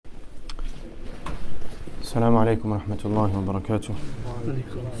السلام عليكم ورحمة الله وبركاته.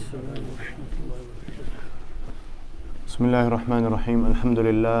 بسم الله الرحمن الرحيم. الحمد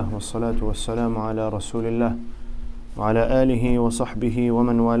لله والصلاة والسلام على رسول الله وعلى آله وصحبه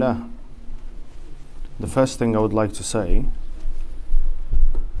ومن والاه. The first thing I would like to say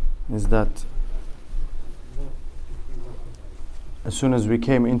is that as soon as we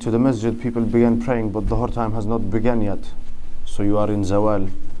came into the masjid, people began praying, but the Dhuhr time has not begun yet. So you are in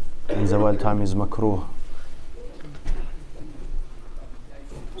Zawal, and Zawal time is makruh.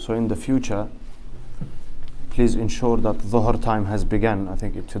 So in the future, please ensure that Dhuhr time has begun. I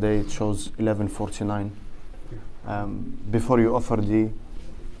think today it shows 11:49. Before you offer the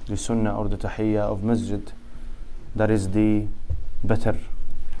sunnah or the tahiyyah of masjid, that is the better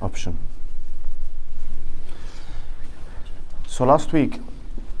option. So last week,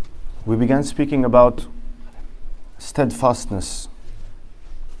 we began speaking about steadfastness,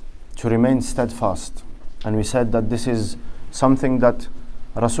 to remain steadfast. And we said that this is something that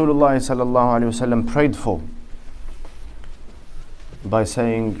Rasulullah sallallahu alaihi wasallam prayed for by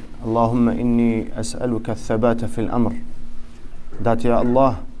saying, Allahumma inni as'aluka al-thabata fil amr. That, Ya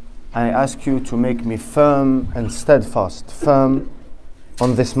Allah, I ask you to make me firm and steadfast, firm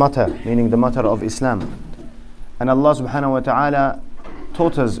on this matter, meaning the matter of Islam. And Allah subhanahu wa ta'ala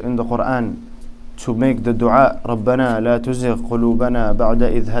taught us in the Quran to make the dua, رَبَّنَا لَا تُزِغْ قُلُوبَنَا بَعْدَ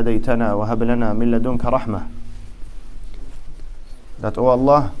إِذْ هَدَيْتَنَا وَهَبْ لَنَا مِن لَدُنْكَ رَحْمَةً. That, O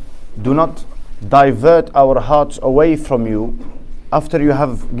Allah, do not divert our hearts away from you after you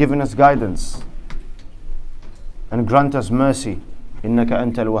have given us guidance, and grant us mercy. إِنَّكَ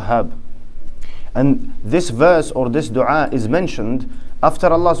أَنْتَ الْوَهَّابُ. And this verse or this dua is mentioned after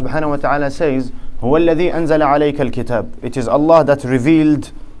Allah subhanahu wa ta'ala says, هُوَ الَّذِي أَنزَلَ عَلَيْكَ الْكِتَابِ. It is Allah that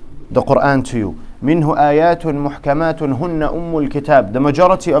revealed the Quran to you. مِنْهُ آيَاتٌ مُحْكَمَاتٌ هُنَّ أُمُّ الْكِتَابِ. The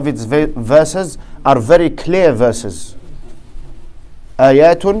majority of its verses are very clear verses.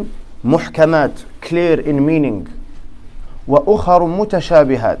 آيَاتٌ مُحْكَمَات, clear in meaning. وَأُخَرُ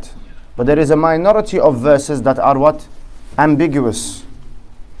مُتَشَابِهَات. But there is a minority of verses that are what? Ambiguous.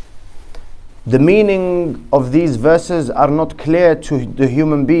 The meaning of these verses are not clear to the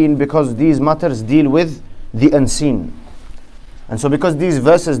human being because these matters deal with the unseen. And so because these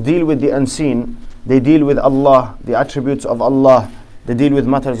verses deal with the unseen, they deal with Allah, the attributes of Allah, they deal with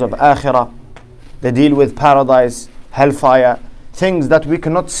matters of akhirah, they deal with paradise, hellfire, things that we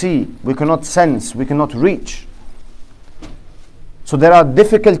cannot see, we cannot sense, we cannot reach. So they are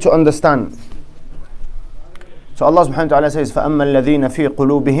difficult to understand. So Allah subhanahu wa ta'ala says, فَأَمَّا الَّذِينَ فِي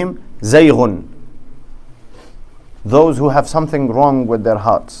قُلُوبِهِمْ زَيْغٌ. Those who have something wrong with their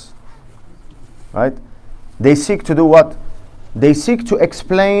hearts. Right? They seek to do what? They seek to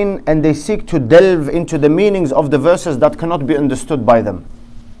explain and they seek to delve into the meanings of the verses that cannot be understood by them.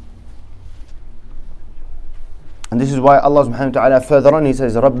 And this is why Allah subhanahu wa ta'ala further on, He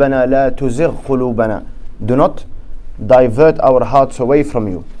says, رَبَّنَا لَا تُزِغْ قُلُوبَنَا. Do not divert our hearts away from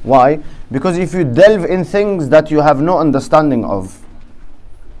you. Why? Because if you delve in things that you have no understanding of,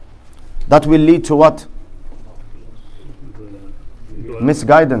 that will lead to what?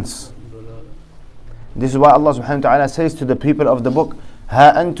 Misguidance. This is why Allah subhanahu wa ta'ala says to the people of the book,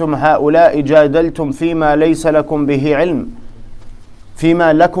 ها أنتم هؤلاء جادلتم فيما ليس لكم به علم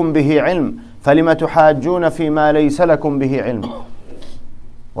فيما لكم به علم فلما تحاجون فيما ليس لكم به علم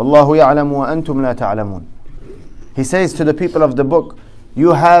والله يعلم وأنتم لا تعلمون. He says to the people of the book,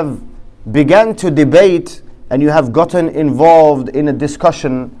 you have begun to debate and you have gotten involved in a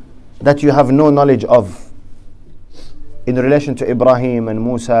discussion that you have no knowledge of, in relation to Ibrahim and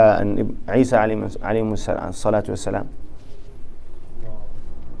Musa and Isa alayhi salatu wasalam.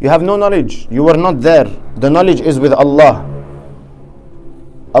 You have no knowledge. You were not there. The knowledge is with Allah.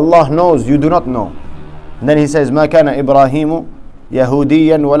 Allah knows, you do not know. And then He says, مَا كَانَ إِبْرَاهِيمُ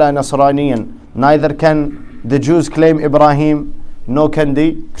يَهُودِيًّا وَلَا نَصْرَانِيًّا. Neither can the Jews claim Ibrahim, nor can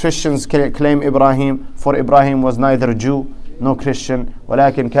the Christians claim Ibrahim, for Ibrahim was neither Jew nor Christian.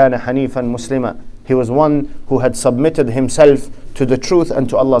 وَلَكِنْ كَانَ حَنِيفًا مُسْلِمًا. He was one who had submitted himself to the truth and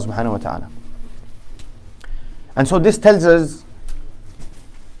to Allah subhanahu wa ta'ala. And so this tells us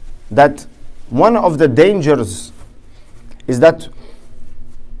that one of the dangers is that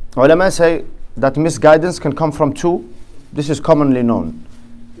ulama say that misguidance can come from two, this is commonly known,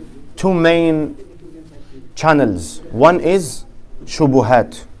 two main channels. One is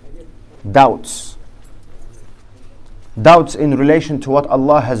shubuhat, doubts. Doubts in relation to what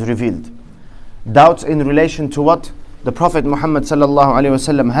Allah has revealed. Doubts in relation to what the Prophet Muhammad sallallahu alaihi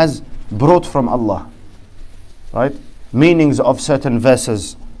wasallam has brought from Allah. Right? Meanings of certain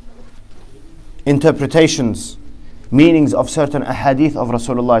verses, interpretations, meanings of certain ahadith of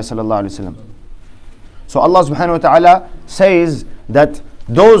Rasulullah sallallahu alaihi wasallam. So Allah subhanahu wa ta'ala says that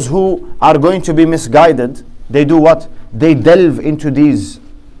those who are going to be misguided, they do what? They delve into these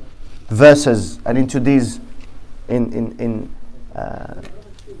verses and into these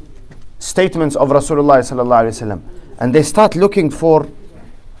statements of Rasulullah sallallahu alaihi wasallam, and they start looking for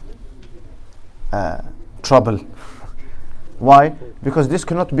trouble. Why? Because this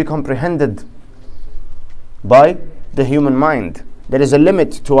cannot be comprehended by the human mind. There is a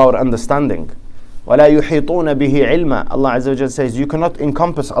limit to our understanding. وَلَا يُحِيطُونَ بِهِ عِلْمًا. Allah Azza wa Jalla says you cannot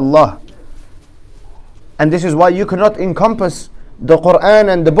encompass Allah. And this is why you cannot encompass the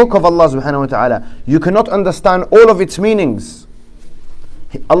Quran and the book of Allah subhanahu wa ta'ala. You cannot understand all of its meanings.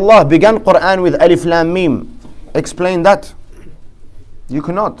 Allah began Quran with Alif Lam Mim. Explain that. You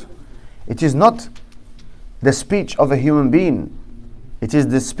cannot. It is not the speech of a human being. It is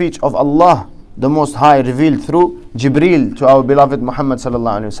the speech of Allah, the Most High, revealed through Jibreel to our beloved Muhammad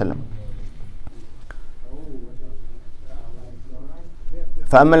sallallahu alaihi wasallam.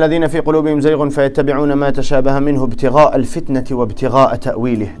 فأما الذين في قلوبهم زيغ فيتبعون ما تشابه منه ابتغاء الفتنة وابتغاء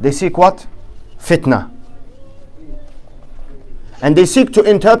تأويله. They seek what? Fitna. And they seek to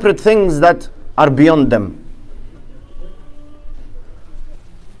interpret things that are beyond them.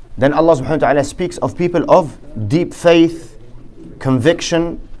 Then Allah subhanahu wa ta'ala speaks of people of deep faith,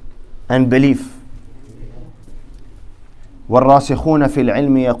 conviction and belief. وَالرَّاسِخُونَ فِي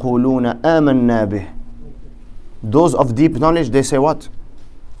الْعِلْمِ يَقُولُونَ آمَنَّا بِهِ. Those of deep knowledge, they say what?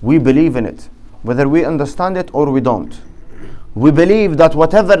 We believe in it, whether we understand it or we don't. We believe that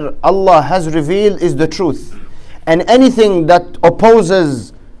whatever Allah has revealed is the truth, and anything that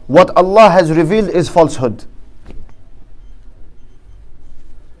opposes what Allah has revealed is falsehood.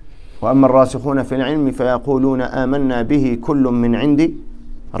 وَأَمَّا الرَّاسِخُونَ فِي الْعِلْمِ فَيَقُولُونَ آمَنَّا بِهِ كُلٌّ مِّنْ عِنْدِ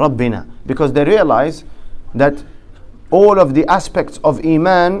رَبِّنَا. Because they realize that all of the aspects of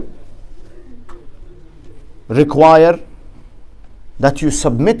Iman require that you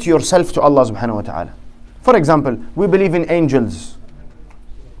submit yourself to Allah subhanahu wa ta'ala. For example, we believe in angels.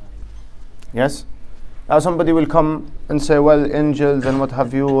 Yes? Now somebody will come and say, well, angels and what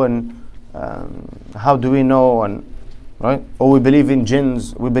have you, and how do we know, and right? Or we believe in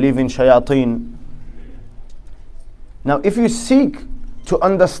jinns, we believe in shayateen. Now if you seek to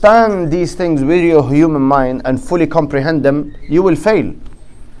understand these things with your human mind and fully comprehend them, you will fail.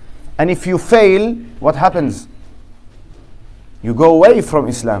 And if you fail, what happens? You go away from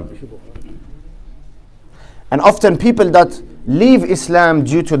Islam. And often people that leave Islam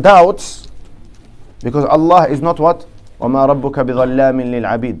due to doubts, because Allah is not what? وَمَا رَبُّكَ بِظَلَّامٍ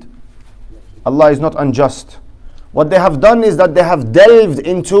لِلْعَبِيدِ. Allah is not unjust. What they have done is that they have delved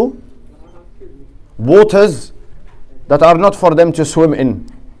into waters that are not for them to swim in.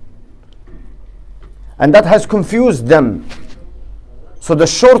 And that has confused them. So the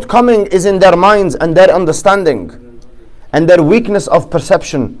shortcoming is in their minds and their understanding and their weakness of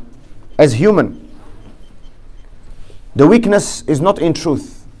perception as human. The weakness is not in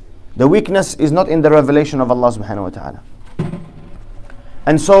truth. The weakness is not in the revelation of Allah subhanahu wa ta'ala.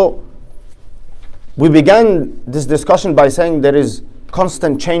 And so we began this discussion by saying there is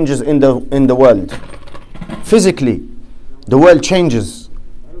constant changes in the world. Physically, the world changes.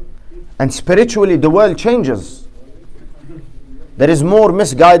 And spiritually, the world changes. There is more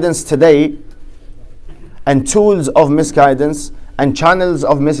misguidance today, and tools of misguidance, and channels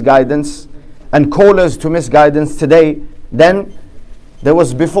of misguidance, and callers to misguidance today than there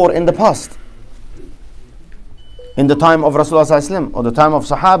was before in the past. In the time of Rasulullah sallallahu alaihi wasallam, or the time of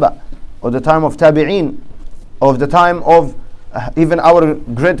Sahaba, or the time of Tabi'een, or the time of even our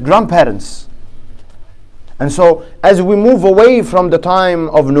great-grandparents. And so, as we move away from the time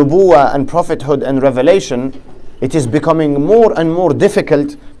of Nubuwah and prophethood and revelation, it is becoming more and more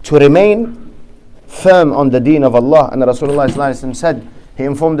difficult to remain firm on the deen of Allah. And Rasulullah sallallahu alaihi wasallam said, he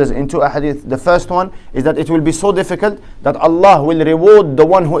informed us in two ahadith. The first one is that it will be so difficult that Allah will reward the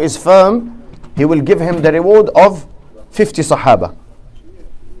one who is firm. He will give him the reward of 50 Sahaba.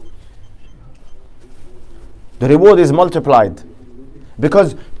 The reward is multiplied.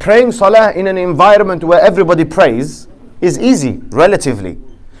 Because praying salah in an environment where everybody prays is easy, relatively.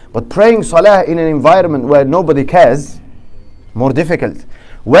 But praying salah in an environment where nobody cares, more difficult.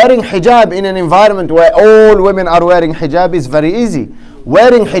 Wearing hijab in an environment where all women are wearing hijab is very easy.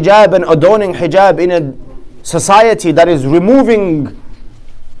 Wearing hijab and adorning hijab in a society that is removing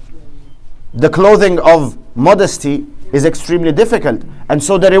the clothing of modesty is extremely difficult. And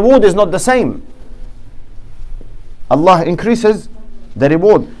so the reward is not the same. Allah increases the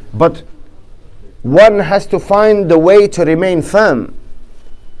reward, but one has to find the way to remain firm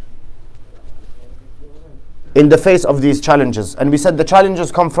in the face of these challenges. And we said the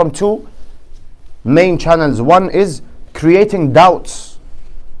challenges come from two main channels. One is creating doubts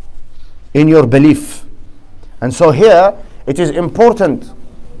in your belief. And so here it is important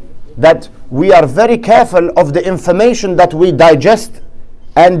that we are very careful of the information that we digest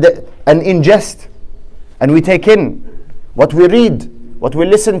and ingest, and we take in, what we read, what we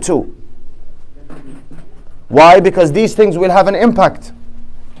listen to. Why? Because these things will have an impact.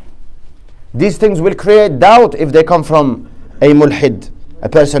 These things will create doubt if they come from a mulhid, a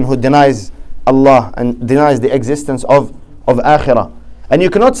person who denies Allah and denies the existence of akhirah. And you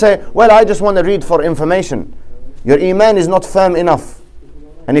cannot say, well, I just want to read for information. Your iman is not firm enough.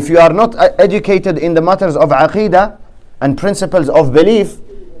 And if you are not educated in the matters of aqidah and principles of belief,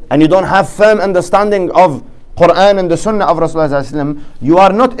 and you don't have firm understanding of Quran and the Sunnah of Rasulullah, you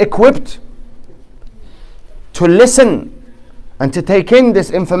are not equipped to listen and to take in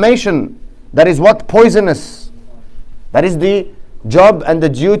this information. That is what poisonous. That is the job and the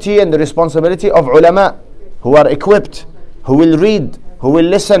duty and the responsibility of ulama, who are equipped, who will read, who will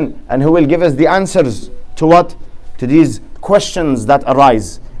listen, and who will give us the answers to what? To these questions that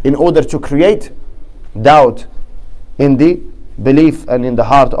arise, in order to create doubt in the belief and in the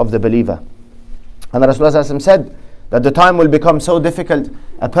heart of the believer. And Rasulullah said that the time will become so difficult.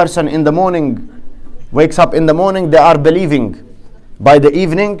 A person in the morning wakes up in the morning, they are believing. By the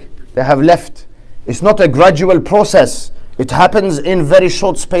evening, they have left. It's not a gradual process. It happens in very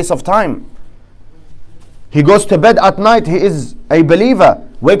short space of time. He goes to bed at night, he is a believer.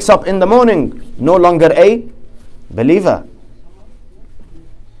 Wakes up in the morning, no longer a believer.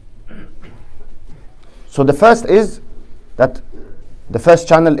 So the first is that the first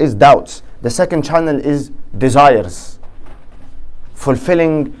channel is doubts. The second channel is desires,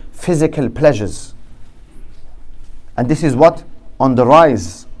 fulfilling physical pleasures. And this is what? On the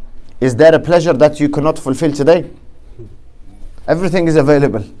rise. Is there a pleasure that you cannot fulfill today? Everything is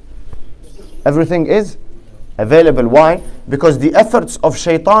available. Everything is available. Why? Because the efforts of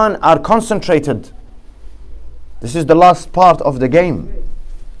shaitan are concentrated. This is the last part of the game.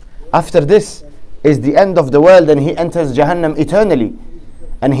 After this is the end of the world, and he enters Jahannam eternally.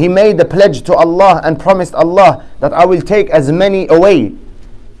 And he made a pledge to Allah and promised Allah that I will take as many away.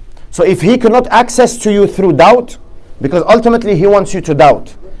 So if he cannot access to you through doubt, because ultimately he wants you to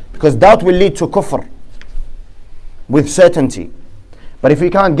doubt, because doubt will lead to kufr with certainty. But if he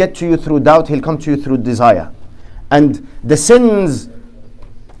can't get to you through doubt, he'll come to you through desire. And the sins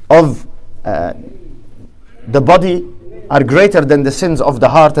of the body are greater than the sins of the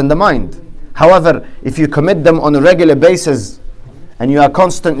heart and the mind. However, if you commit them on a regular basis and you are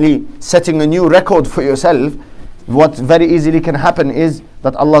constantly setting a new record for yourself, what very easily can happen is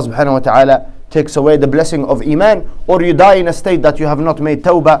that Allah subhanahu wa ta'ala takes away the blessing of iman, or you die in a state that you have not made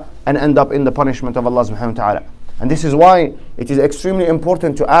tawbah and end up in the punishment of Allah subhanahu wa ta'ala. And this is why it is extremely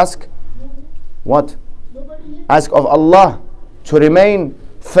important to ask what? Ask of Allah to remain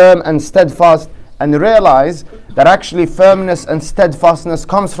firm and steadfast, and realize that actually firmness and steadfastness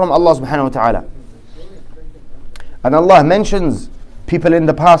comes from Allah subhanahu wa ta'ala. And Allah mentions people in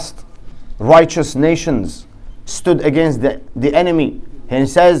the past, righteous nations, stood against the enemy. And He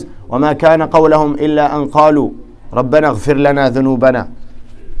says, وَمَا كَانَ قَوْلَهُمْ إِلَّا أَنْ قَالُوا رَبَّنَا اغْفِرْ لَنَا ذُنُوبَنَا.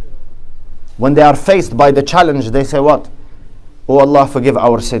 When they are faced by the challenge, they say what? Oh Allah, forgive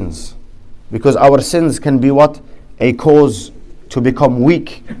our sins. Because our sins can be what? A cause to become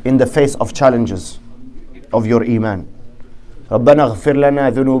weak in the face of challenges of your iman. رَبَّنَا اغْفِرْ لَنَا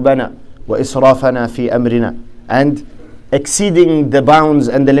ذُنُوبَنَا وَإِسْرَافَنَا فِي أَمْرِنَا. And exceeding the bounds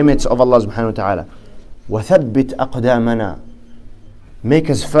and the limits of Allah subhanahu wa ta'ala. وَثَبِّتْ أَقْدَامَنَا. Make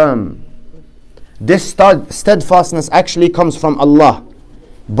us firm. This steadfastness actually comes from Allah.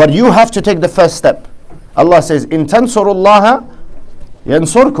 But you have to take the first step. Allah says, إِن تَنْصُرُوا اللَّهَ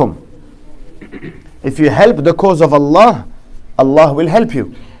يَنْصُرْكُمْ. If you help the cause of Allah, Allah will help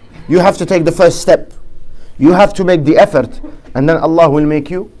you. You have to take the first step. You have to make the effort, and then Allah will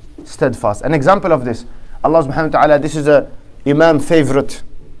make you steadfast. An example of this, Allah subhanahu wa ta'ala, this is a Imam favorite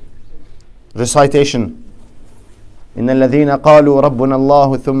recitation. إِنَّ الَّذِينَ قَالُوا رَبُّنَا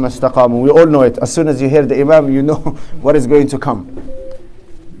اللَّهُ ثُمَّ اسْتَقَامُوا. We all know it. As soon as you hear the Imam, you know what is going to come.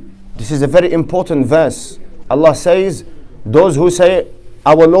 This is a very important verse. Allah says, those who say,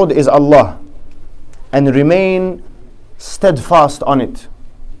 our Lord is Allah, and remain steadfast on it.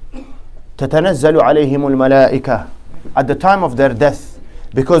 تَتَنَزَّلُ عَلَيْهِمُ الْمَلَائِكَةِ. At the time of their death.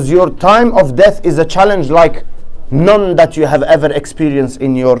 Because your time of death is a challenge like none that you have ever experienced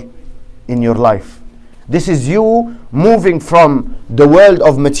in your life. This is you moving from the world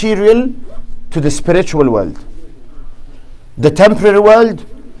of material to the spiritual world. The temporary world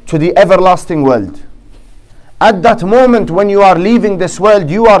to the everlasting world. At that moment when you are leaving this world,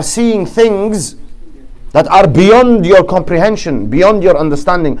 you are seeing things that are beyond your comprehension, beyond your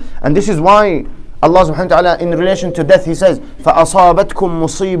understanding. And this is why Allah subhanahu wa ta'ala, in relation to death, He says, فَأَصَابَتْكُمْ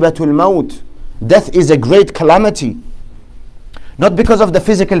مُصِيبَةُ الْمَوْتِ. Death is a great calamity. Not because of the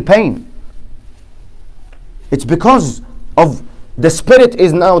physical pain. It's because of the spirit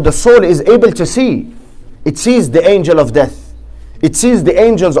is now, the soul is able to see. It sees the angel of death. It sees the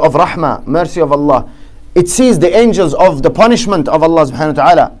angels of rahmah, mercy of Allah. It sees the angels of the punishment of Allah subhanahu wa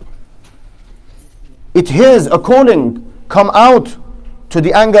ta'ala. It hears a calling, come out to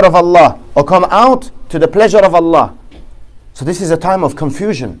the anger of Allah, or come out to the pleasure of Allah. So this is a time of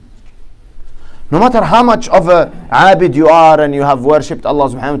confusion. No matter how much of a abid you are and you have worshipped Allah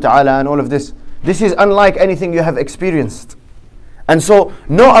subhanahu wa ta'ala and all of this, this is unlike anything you have experienced. And so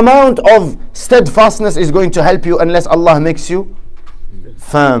no amount of steadfastness is going to help you unless Allah makes you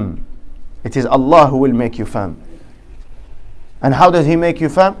firm. It is Allah who will make you firm. And how does He make you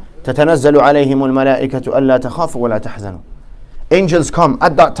firm? تتنزل عليهم الملائكة ألا تخافوا ولا تحزنوا. Angels come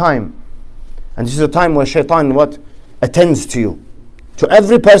at that time. And this is a time where shaitan attends to you. To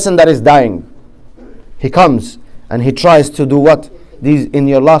every person that is dying. He comes and he tries to do what? These in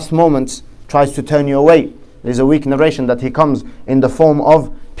your last moments, tries to turn you away. There's a weak narration that he comes in the form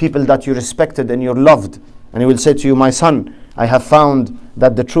of people that you respected and you loved. And he will say to you, my son, I have found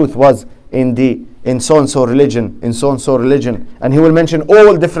that the truth was in so-and-so religion, in so-and-so religion. And he will mention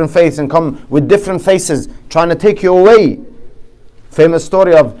all different faiths and come with different faces trying to take you away. Famous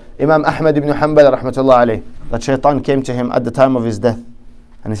story of Imam Ahmad ibn Hanbal rahmatullah alayh, that shaitan came to him at the time of his death.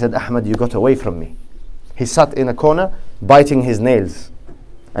 And he said, Ahmad, you got away from me. He sat in a corner biting his nails.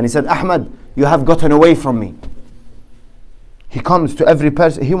 And he said, Ahmad, you have gotten away from me. He comes to every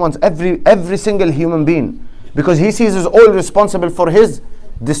person. He wants every single human being. Because he sees us all responsible for his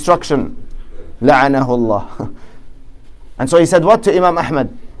destruction. La'anahu Allah. And so he said what to Imam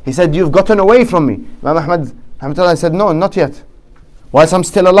Ahmad? He said, you've gotten away from me. Imam Ahmad said, no, not yet. Whilst I'm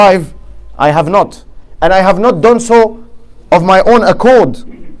still alive, I have not. And I have not done so of my own accord.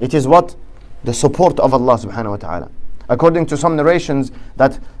 It is what? The support of Allah subhanahu wa ta'ala. According to some narrations,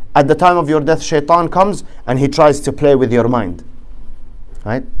 that at the time of your death, shaitan comes and he tries to play with your mind.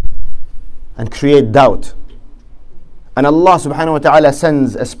 Right? And create doubt. And Allah subhanahu wa ta'ala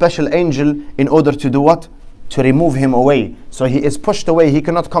sends a special angel in order to do what? To remove him away. So he is pushed away. He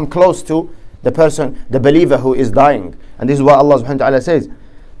cannot come close to the person, the believer who is dying. And this is what Allah subhanahu wa ta'ala says.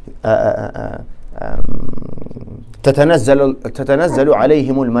 تتنزل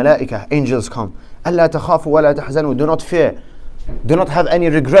عليهم الملائكة. Angels come. ألا تخافوا ولا تحزنوا. Do not fear. Do not have any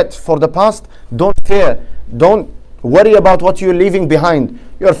regret for the past. Don't fear. Don't worry about what you're leaving behind.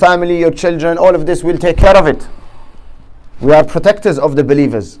 Your family, your children, all of this, will take care of it. We are protectors of the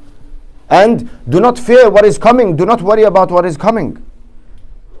believers. And do not fear what is coming. Do not worry about what is coming.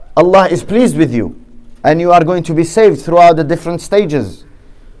 Allah is pleased with you. And you are going to be saved throughout the different stages.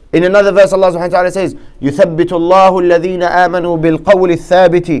 In another verse, Allah subhanahu wa ta'ala says, يُثَبِّتُ اللَّهُ الَّذِينَ آمَنُوا بِالْقَوْلِ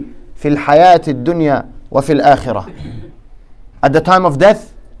الثَّابِتِ فِي الْحَيَاةِ الدُّنْيَا وَفِي الْآخِرَةِ. At the time of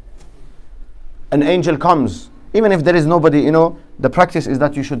death, an angel comes. Even if there is nobody, the practice is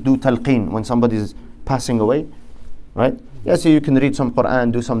that you should do talqeen when somebody is passing away. Right? Yes, you can read some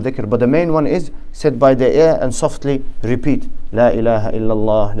Quran, do some dhikr, but the main one is sit by the ear and softly repeat La ilaha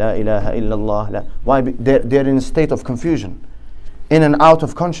illallah, La ilaha illallah. La. Why? They're in a state of confusion, in and out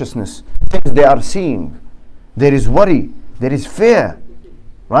of consciousness. Things they are seeing. There is worry, there is fear.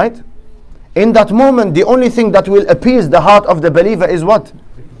 Right? In that moment, the only thing that will appease the heart of the believer is what?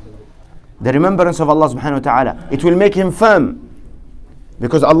 The remembrance of Allah subhanahu wa ta'ala. It will make him firm.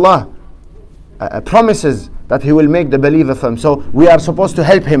 Because Allah promises that He will make the believer firm. So we are supposed to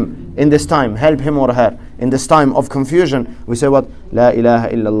help him in this time, help him or her in this time of confusion. We say what? La ilaha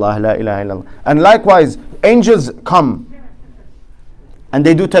illallah, La ilaha illallah. And likewise, angels come and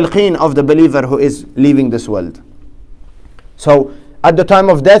they do talqeen of the believer who is leaving this world. So at the time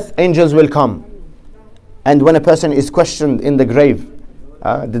of death, angels will come. And when a person is questioned in the grave,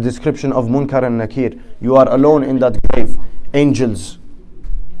 the description of Munkar and Nakir, you are alone in that grave. Angels,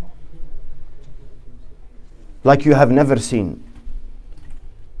 like you have never seen,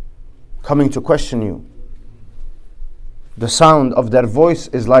 coming to question you. The sound of their voice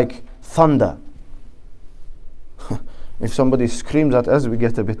is like thunder. If somebody screams at us, we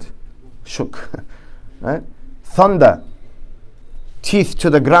get a bit shook. Right? Thunder, teeth to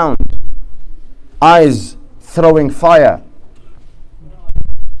the ground, eyes throwing fire.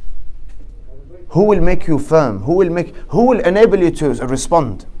 Who will make you firm? Who will enable you to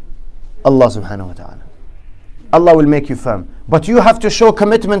respond? Allah subhanahu wa ta'ala. Allah will make you firm. But you have to show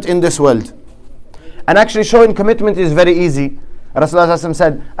commitment in this world. And actually showing commitment is very easy. Rasulullah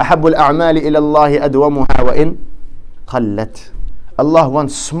said, أحب الأعمال إلى الله أدومها وإن قلت. Allah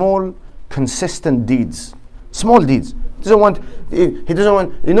wants small, consistent deeds. Small deeds. He doesn't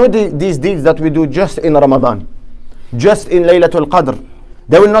want, you know these deeds that we do just in Ramadan, just in Laylatul Qadr,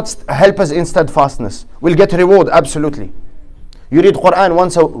 they will not help us in steadfastness. We'll get reward, absolutely. You read Quran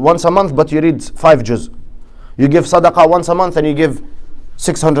once a month, but you read 5 juz. You give sadaqah once a month and you give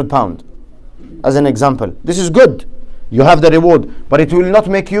 £600, as an example. This is good. You have the reward, but it will not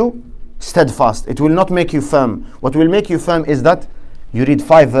make you steadfast. It will not make you firm. What will make you firm is that you read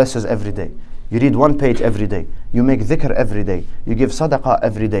 5 verses every day. You read 1 page every day. You make dhikr every day. You give sadaqah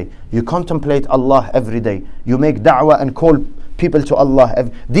every day. You contemplate Allah every day. You make da'wah and call people to Allah.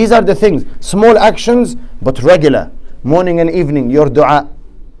 These are the things. Small actions, but regular. Morning and evening, your dua.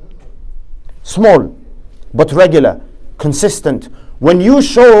 Small, but regular. Consistent. When you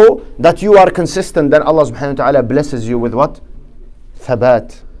show that you are consistent, then Allah subhanahu wa ta'ala blesses you with what?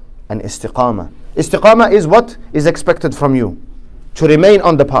 Thabat and istiqamah. Istiqamah is what is expected from you. To remain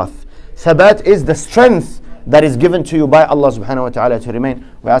on the path. Thabat is the strength that is given to you by Allah subhanahu wa ta'ala to remain.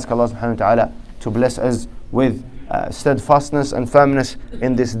 We ask Allah subhanahu wa ta'ala to bless us with steadfastness and firmness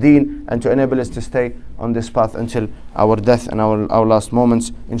in this deen, and to enable us to stay on this path until our death and our last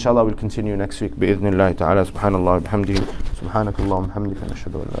moments. Inshallah, we'll continue next week. Bi'idhnillahi ta'ala. Subhanallah bihamdihi. Subhanakallahumma hamdika.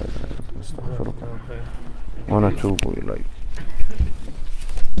 Nashhadu an la ilaha illa anta nastaghfiruka wa natubu ilayk.